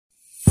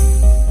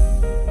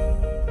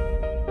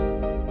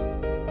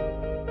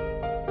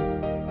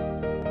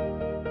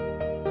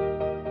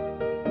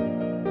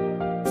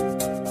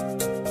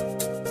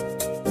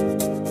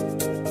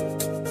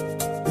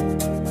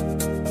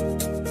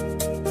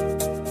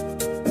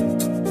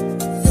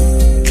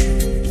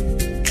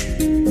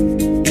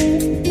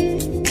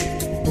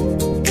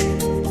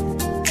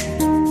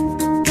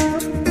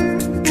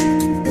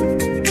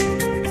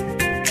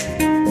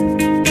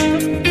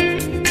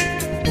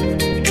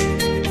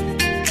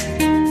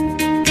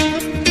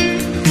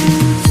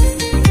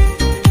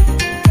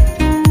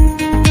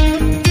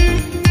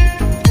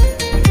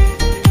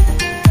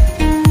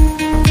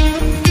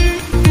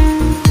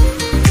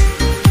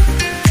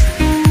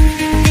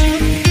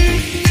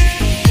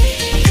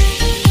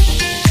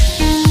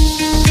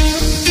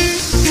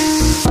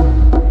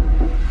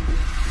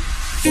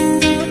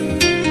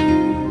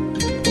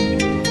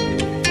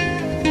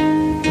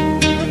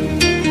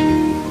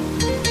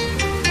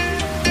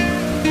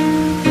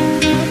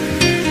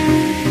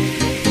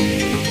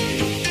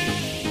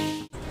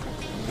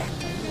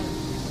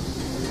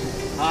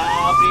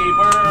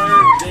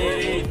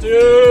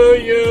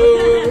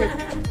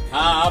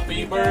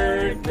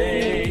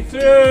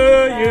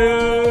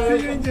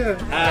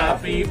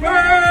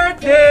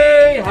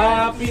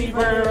Happy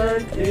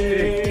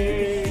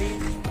birthday.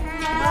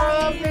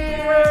 Happy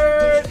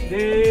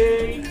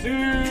birthday to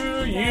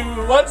you.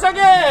 Once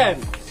again.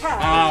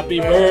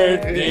 Happy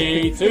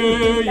birthday to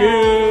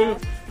you.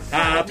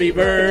 Happy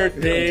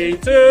birthday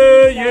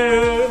to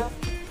you.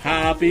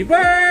 Happy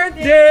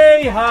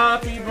birthday.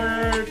 Happy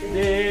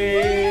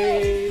birthday.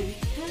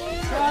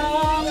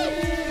 Happy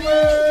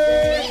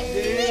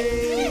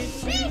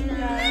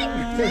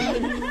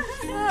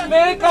birthday.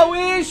 Make a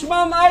wish,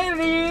 Ma'am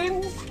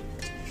Irene.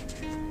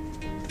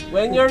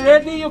 When you're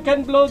ready, you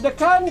can blow the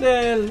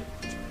candle.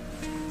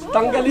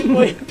 Tanggalin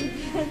mo yun.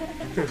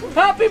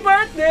 Happy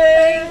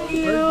birthday!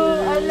 Thank you!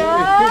 Ala!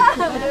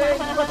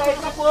 Hindi pa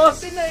tayo tapos.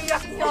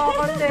 Pinayak niyo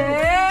ako, te.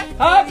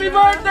 Happy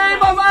birthday,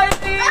 Ma'am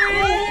Irene!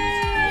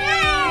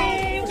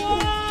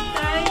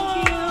 Thank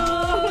you!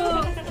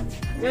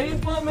 Ngayon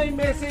po, may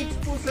message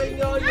po sa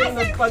inyo yung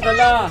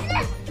nagpadala.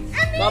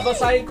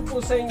 Babasahin ko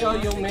po sa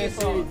inyo yung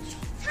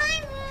message.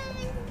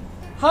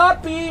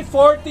 Happy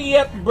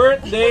 40th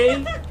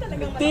birthday,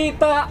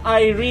 Tita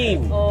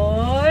Irene.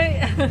 Oy!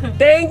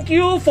 Thank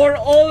you for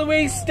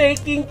always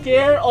taking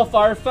care of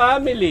our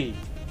family.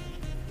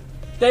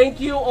 Thank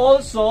you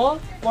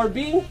also for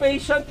being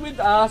patient with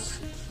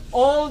us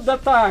all the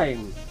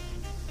time.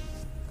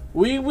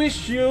 We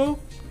wish you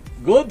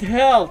good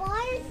health,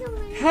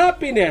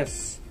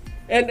 happiness,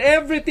 and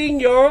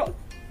everything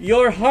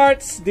your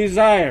hearts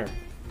desire.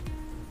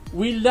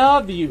 We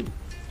love you,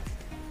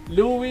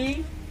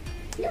 Louise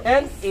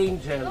and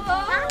Angel.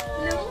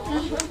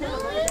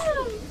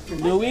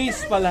 Louise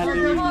pala,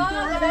 Louise.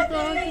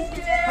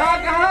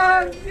 Hug,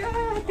 hug!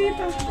 Yeah,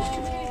 tita.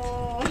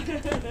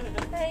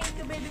 Thank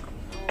you, baby.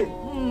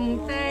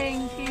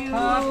 Thank you.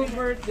 Happy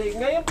birthday.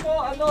 Ngayon po,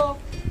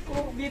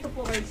 kung dito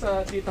po kayo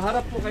dito,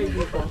 harap po kayo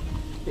dito.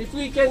 If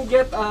we can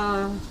get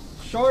a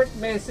short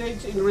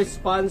message in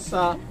response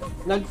sa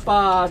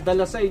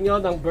nagpadala sa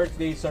inyo ng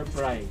birthday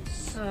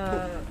surprise.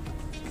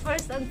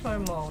 First and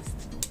foremost,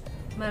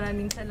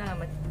 maraming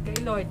salamat kay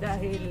Lord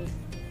dahil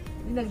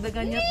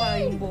dinagdagan niya pa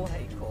yung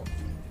buhay ko.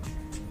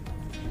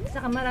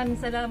 Saka maraming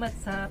salamat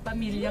sa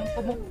pamilyang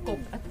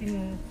pumukpok at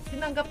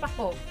tinanggap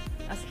ako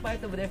as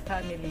part of their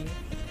family.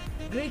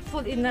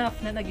 Grateful enough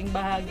na naging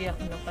bahagi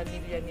ako ng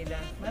pamilya nila.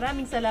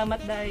 Maraming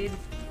salamat dahil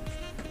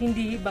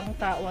hindi ibang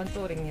tao ang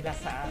turing nila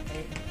sa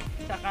akin.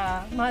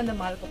 Saka mahal na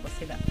mahal ko po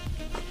sila.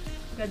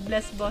 God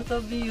bless both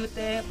of you,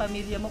 te,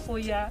 pamilya mo,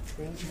 kuya.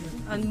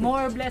 And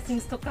more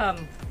blessings to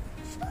come.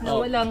 Na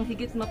walang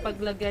higit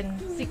mapaglagyan,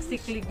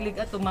 siksik, liglig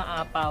at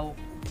umaapaw.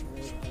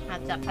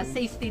 At saka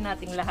safety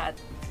nating lahat.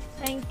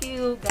 Thank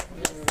you. God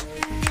bless.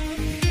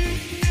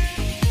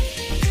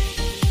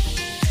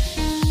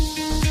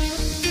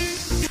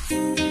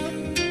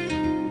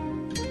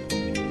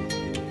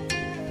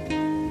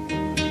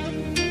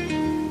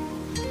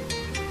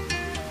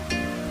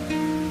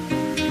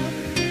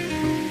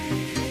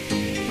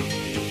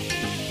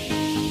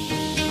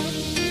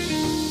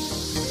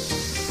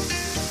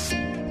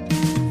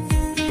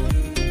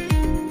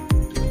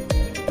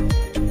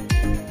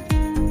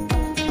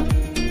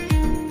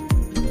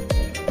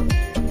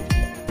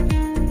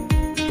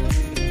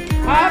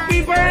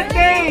 Happy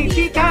birthday,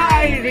 Tita